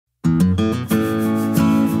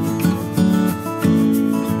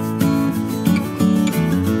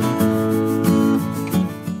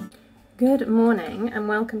morning and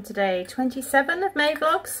welcome to day 27 of May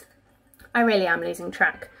vlogs. I really am losing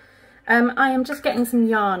track. I am just getting some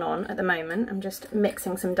yarn on at the moment. I'm just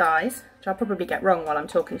mixing some dyes, which I'll probably get wrong while I'm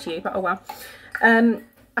talking to you, but oh well.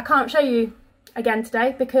 I can't show you again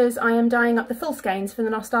today because I am dyeing up the full skeins for the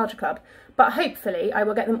Nostalgia Club, but hopefully I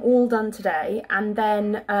will get them all done today, and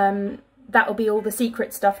then that will be all the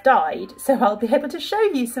secret stuff dyed, so I'll be able to show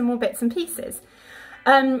you some more bits and pieces.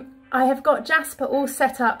 I have got Jasper all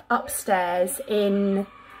set up upstairs in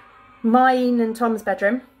mine and Tom's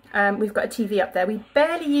bedroom. We've got a TV up there. We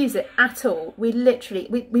barely use it at all. We literally,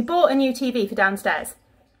 we bought a new TV for downstairs.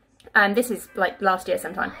 And this is like last year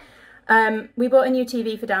sometime. We bought a new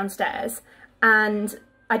TV for downstairs and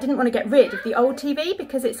I didn't want to get rid of the old TV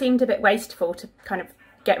because it seemed a bit wasteful to kind of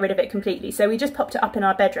get rid of it completely. So we just popped it up in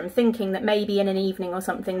our bedroom thinking that maybe in an evening or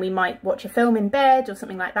something we might watch a film in bed or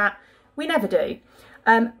something like that. We never do.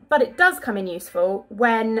 But it does come in useful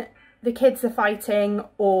when the kids are fighting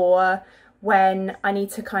or when I need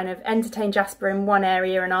to kind of entertain Jasper in one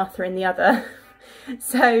area and Arthur in the other.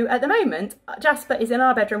 So at the moment, Jasper is in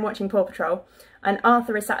our bedroom watching Paw Patrol and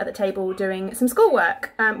Arthur is sat at the table doing some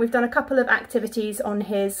schoolwork. We've done a couple of activities on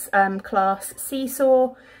his class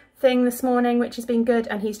seesaw thing this morning, which has been good,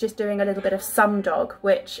 and he's just doing a little bit of Sum Dog,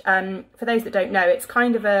 which for those that don't know, it's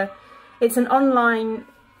kind of it's an online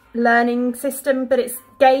learning system, but it's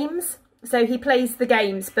games. So he plays the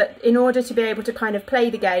games, but in order to be able to kind of play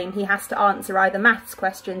the game, he has to answer either maths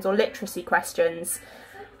questions or literacy questions.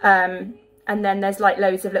 And then there's like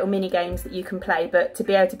loads of little mini games that you can play, but to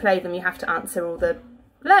be able to play them, you have to answer all the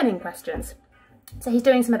learning questions. So he's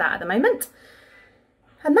doing some of that at the moment.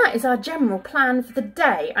 And that is our general plan for the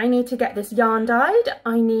day. I need to get this yarn dyed.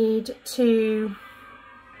 I need to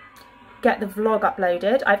get the vlog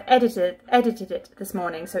uploaded. I've edited it this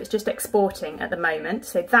morning, so it's just exporting at the moment,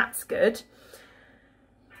 so that's good.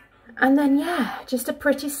 And then yeah, just a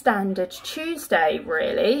pretty standard Tuesday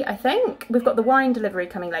really, I think. We've got the wine delivery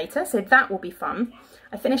coming later, so that will be fun.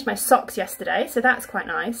 I finished my socks yesterday, so that's quite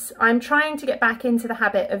nice. I'm trying to get back into the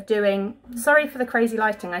habit of doing, sorry for the crazy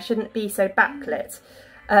lighting, I shouldn't be so backlit.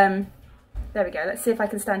 There we go, let's see if I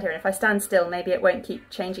can stand here, and if I stand still maybe it won't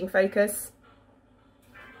keep changing focus.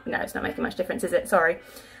 No, it's not making much difference, is it? Sorry.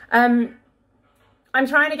 I'm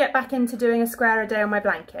trying to get back into doing a square a day on my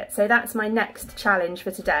blanket. So that's my next challenge for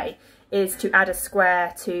today, is to add a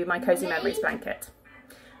square to my Cozy Memories blanket.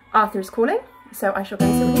 Arthur is calling, so I shall go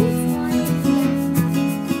see what he needs.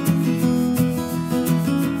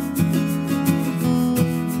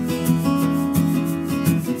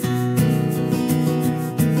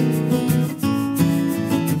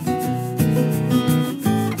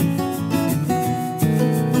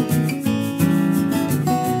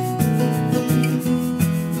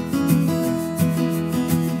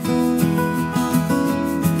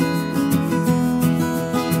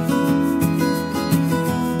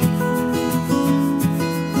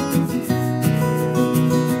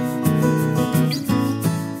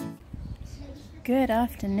 Good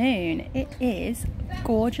afternoon. It is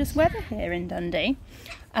gorgeous weather here in Dundee,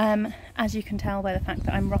 as you can tell by the fact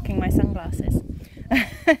that I'm rocking my sunglasses.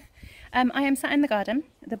 I am sat in the garden.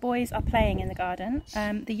 The boys are playing in the garden.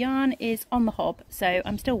 The yarn is on the hob, so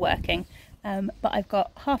I'm still working, but I've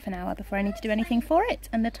got half an hour before I need to do anything for it,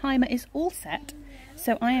 and the timer is all set.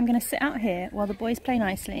 So I am going to sit out here while the boys play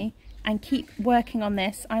nicely and keep working on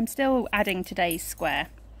this. I'm still adding today's square,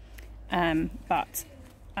 but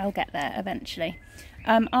I'll get there eventually.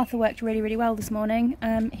 Arthur worked really well this morning.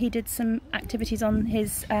 He did some activities on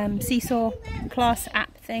his seesaw class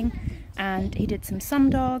app thing, and he did some Sum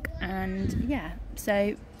Dog, and yeah,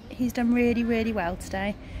 so he's done really well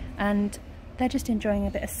today, and they're just enjoying a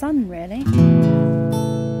bit of sun really.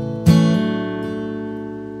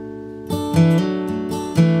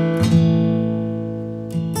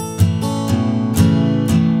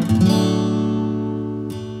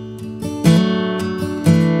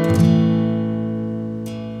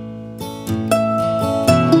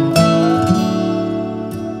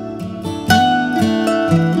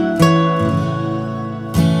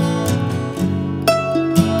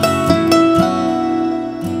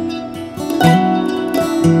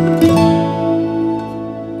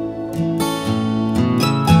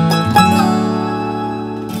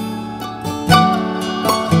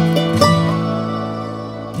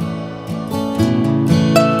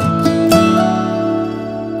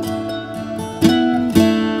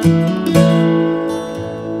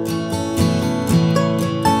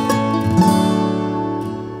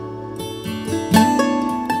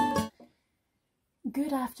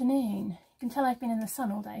 Good afternoon. You can tell I've been in the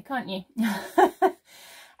sun all day, can't you?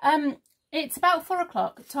 It's about 4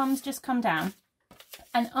 o'clock. Tom's just come down.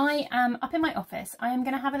 and I am up in my office. I am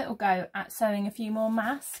going to have a little go at sewing a few more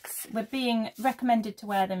masks. We're being recommended to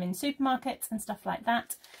wear them in supermarkets and stuff like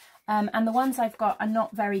that. And the ones I've got are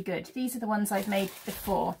not very good. These are the ones I've made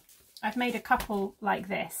before. I've made a couple like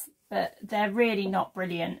this, but they're really not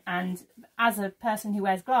brilliant. And as a person who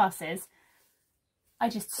wears glasses, I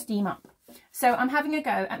just steam up. So I'm having a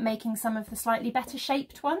go at making some of the slightly better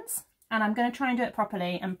shaped ones. And I'm going to try and do it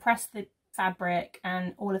properly and press the fabric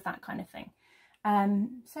and all of that kind of thing.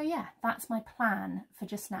 So yeah, that's my plan for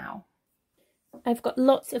just now. I've got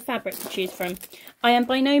lots of fabric to choose from. I am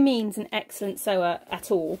by no means an excellent sewer at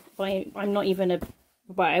all. I'm not even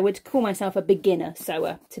well, I would call myself a beginner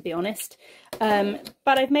sewer, to be honest. But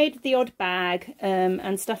I've made the odd bag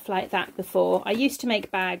and stuff like that before. I used to make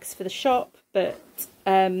bags for the shop, but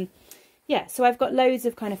yeah, so I've got loads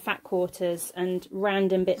of kind of fat quarters and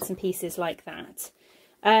random bits and pieces like that.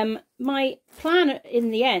 My plan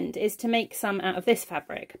in the end is to make some out of this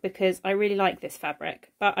fabric because I really like this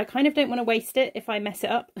fabric, but I kind of don't want to waste it if I mess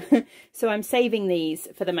it up. So I'm saving these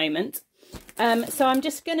for the moment. So I'm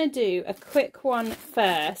just going to do a quick one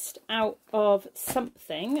first out of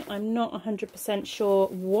something. I'm not 100% sure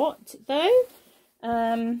what though.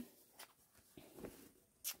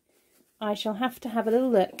 I shall have to have a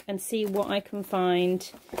little look and see what I can find.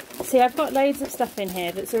 See, I've got loads of stuff in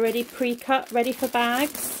here that's already pre-cut, ready for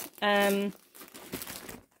bags.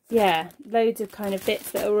 Yeah, loads of kind of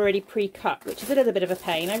bits that are already pre-cut, which is a little bit of a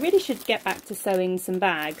pain. I really should get back to sewing some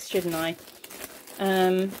bags, shouldn't I?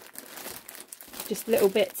 Just little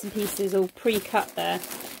bits and pieces all pre-cut there.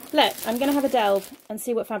 I'm going to have a delve and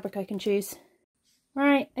see what fabric I can choose.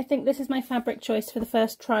 Right, I think this is my fabric choice for the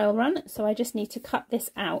first trial run, so I just need to cut this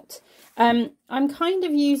out. I'm kind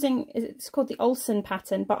of using, it's called the Olsen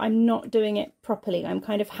pattern, but I'm not doing it properly. I'm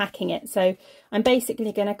kind of hacking it. So I'm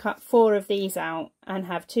basically going to cut 4 of these out and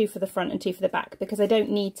have 2 for the front and 2 for the back because I don't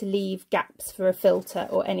need to leave gaps for a filter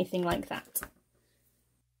or anything like that.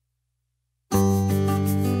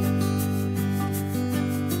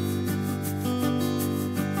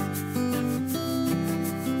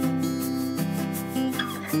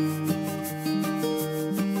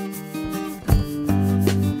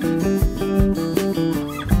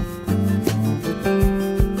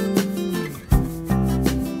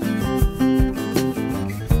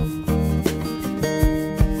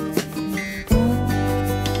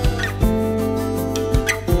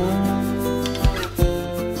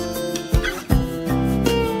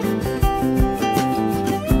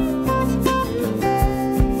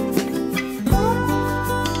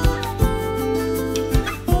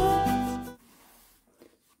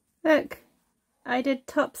 Look, I did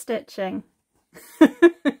top stitching.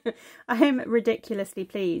 I am ridiculously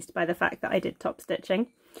pleased by the fact that I did top stitching.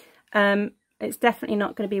 It's definitely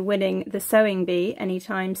not going to be winning the sewing bee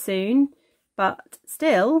anytime soon, but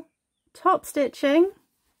still, top stitching.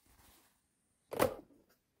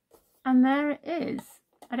 And there it is.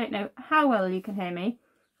 I don't know how well you can hear me.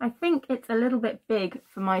 I think it's a little bit big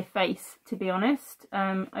for my face, to be honest.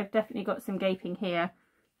 I've definitely got some gaping here.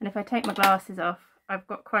 And if I take my glasses off, I've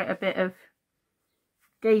got quite a bit of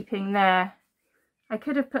gaping there. I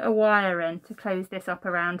could have put a wire in to close this up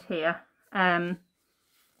around here,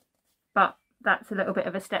 but that's a little bit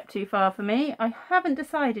of a step too far for me. I haven't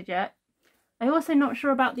decided yet. I'm also not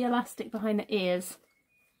sure about the elastic behind the ears.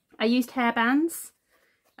 I used hairbands,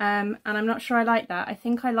 and I'm not sure I like that. I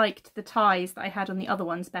think I liked the ties that I had on the other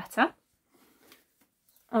ones better.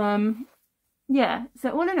 Yeah,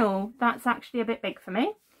 so all in all, that's actually a bit big for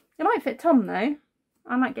me. It might fit Tom though.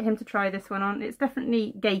 I might get him to try this one on. It's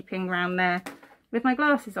definitely gaping round there. With my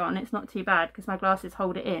glasses on, it's not too bad because my glasses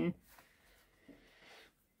hold it in.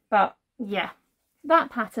 But yeah, that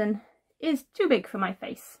pattern is too big for my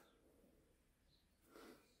face.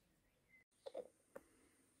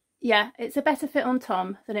 Yeah, it's a better fit on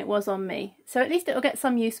Tom than it was on me. So at least it'll get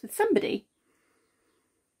some use with somebody.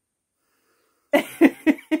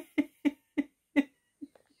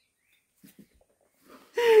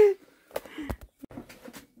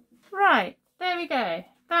 Right, there we go.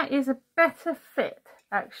 That is a better fit,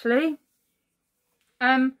 actually.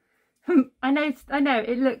 I know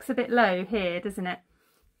it looks a bit low here, doesn't it?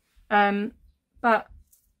 But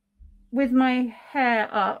with my hair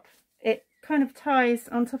up, it kind of ties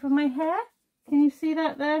on top of my hair. Can you see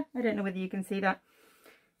that there? I don't know whether you can see that.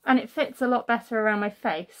 And it fits a lot better around my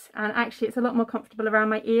face, and actually it's a lot more comfortable around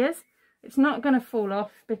my ears. It's not going to fall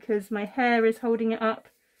off because my hair is holding it up,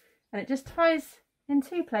 and it just ties in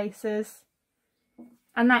 2 places,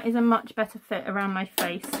 and that is a much better fit around my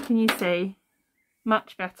face. Can you see?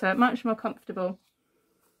 Much better, much more comfortable.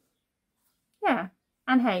 Yeah,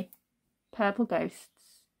 and hey, purple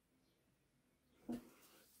ghosts.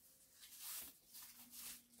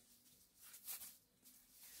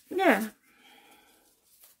 yeah.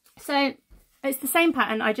 So it's the same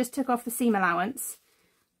pattern. I just took off the seam allowance.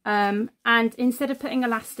 And instead of putting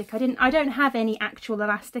elastic, I don't have any actual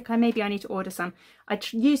elastic. Maybe I need to order some. I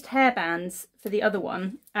used hairbands for the other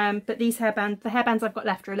one, but the hairbands I've got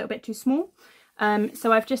left are a little bit too small.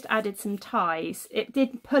 So I've just added some ties. It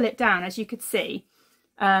did pull it down, as you could see.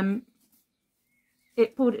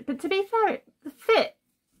 It pulled it, but to be fair, the fit,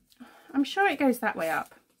 I'm sure it goes that way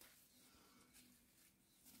up.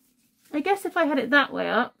 I guess if I had it that way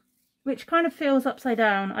up, which kind of feels upside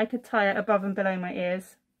down, I could tie it above and below my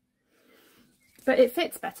ears. But it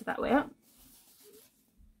fits better that way up.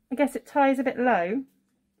 I guess it ties a bit low.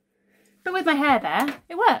 But with my hair there,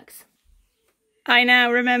 it works. I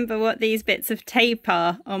now remember what these bits of tape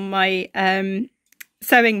are on my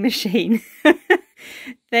sewing machine.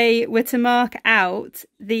 They were to mark out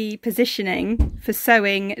the positioning for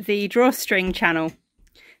sewing the drawstring channel.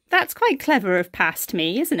 That's quite clever of past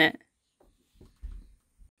me, isn't it?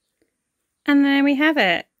 And there we have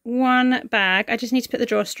it. One bag. I just need to put the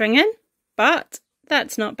drawstring in. But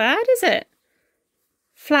that's not bad, is it?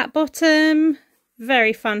 Flat bottom,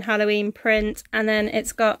 very fun Halloween print, and then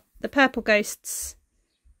it's got the purple ghosts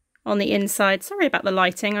on the inside. Sorry about the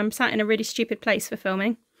lighting, I'm sat in a really stupid place for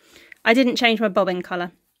filming. I didn't change my bobbin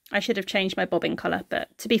colour. I should have changed my bobbin colour,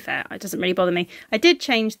 but to be fair, it doesn't really bother me. I did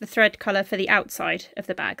change the thread colour for the outside of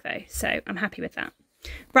the bag though, so I'm happy with that.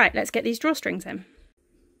 Right, let's get these drawstrings in.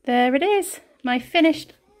 There it is, my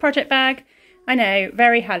finished project bag. I know,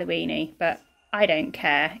 very Halloween-y, but I don't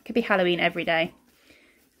care. It could be Halloween every day.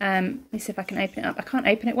 Let me see if I can open it up. I can't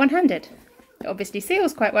open it one-handed. It obviously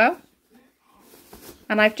seals quite well.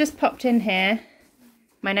 And I've just popped in here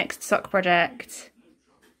my next sock project.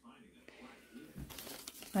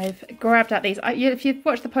 I've grabbed out these. If you've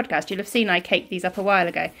watched the podcast, you'll have seen I caked these up a while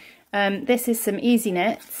ago. This is some easy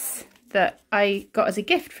knits that I got as a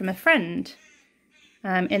gift from a friend.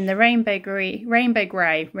 In the rainbow grey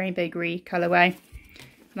colourway,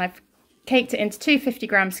 and I've caked it into two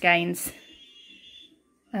 50-gram skeins,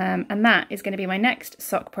 and that is going to be my next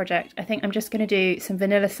sock project. I think I'm just going to do some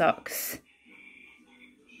vanilla socks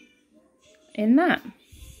in that.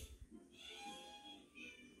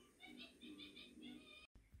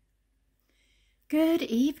 Good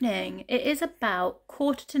evening. It is about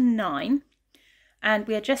 9:15. And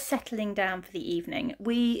we are just settling down for the evening.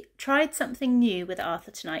 We tried something new with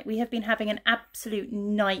Arthur tonight. We have been having an absolute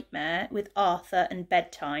nightmare with Arthur and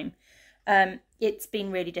bedtime. It's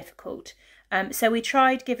been really difficult. So we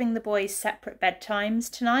tried giving the boys separate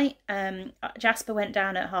bedtimes tonight. Jasper went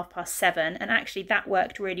down at 7:30, and actually that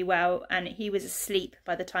worked really well. And he was asleep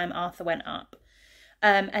by the time Arthur went up.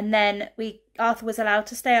 And then Arthur was allowed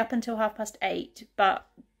to stay up until 8:30, but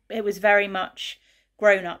it was very much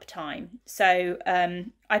grown-up time. So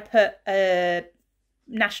I put a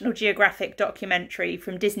National Geographic documentary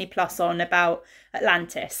from Disney Plus on about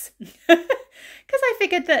Atlantis, because I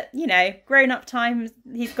figured that, you know, grown-up time,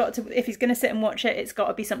 he's got to, if he's going to sit and watch it, it's got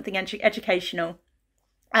to be something educational.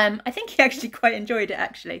 I think he actually quite enjoyed it,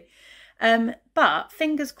 actually. But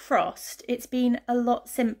fingers crossed, it's been a lot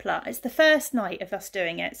simpler. It's the first night of us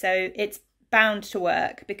doing it, so it's bound to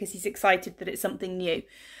work because he's excited that it's something new.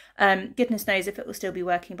 Goodness knows if it will still be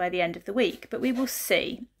working by the end of the week, but we will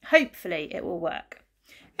see. Hopefully it will work.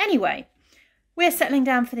 Anyway, we're settling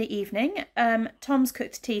down for the evening. Tom's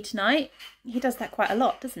cooked tea tonight. He does that quite a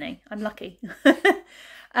lot, doesn't he? I'm lucky.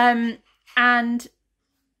 And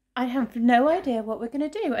I have no idea what we're going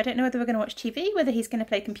to do. I don't know whether we're going to watch TV, whether he's going to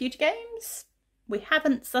play computer games. We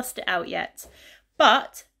haven't sussed it out yet.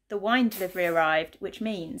 But the wine delivery arrived, which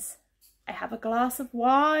means I have a glass of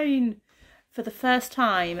wine. For the first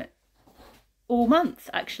time all month,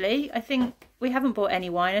 actually. I think we haven't bought any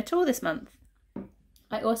wine at all this month.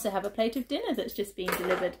 I also have a plate of dinner that's just been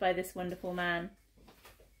delivered by this wonderful man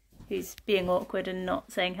who's being awkward and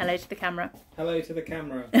not saying hello to the camera. Hello to the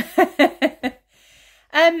camera.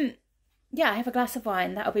 Yeah, I have a glass of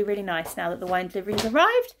wine. That'll be really nice now that the wine delivery has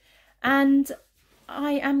arrived. And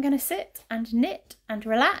I am going to sit and knit and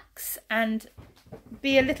relax and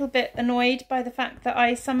be a little bit annoyed by the fact that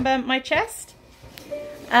I sunburnt my chest.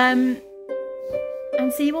 And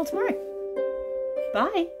see you all tomorrow.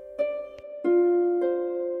 Bye.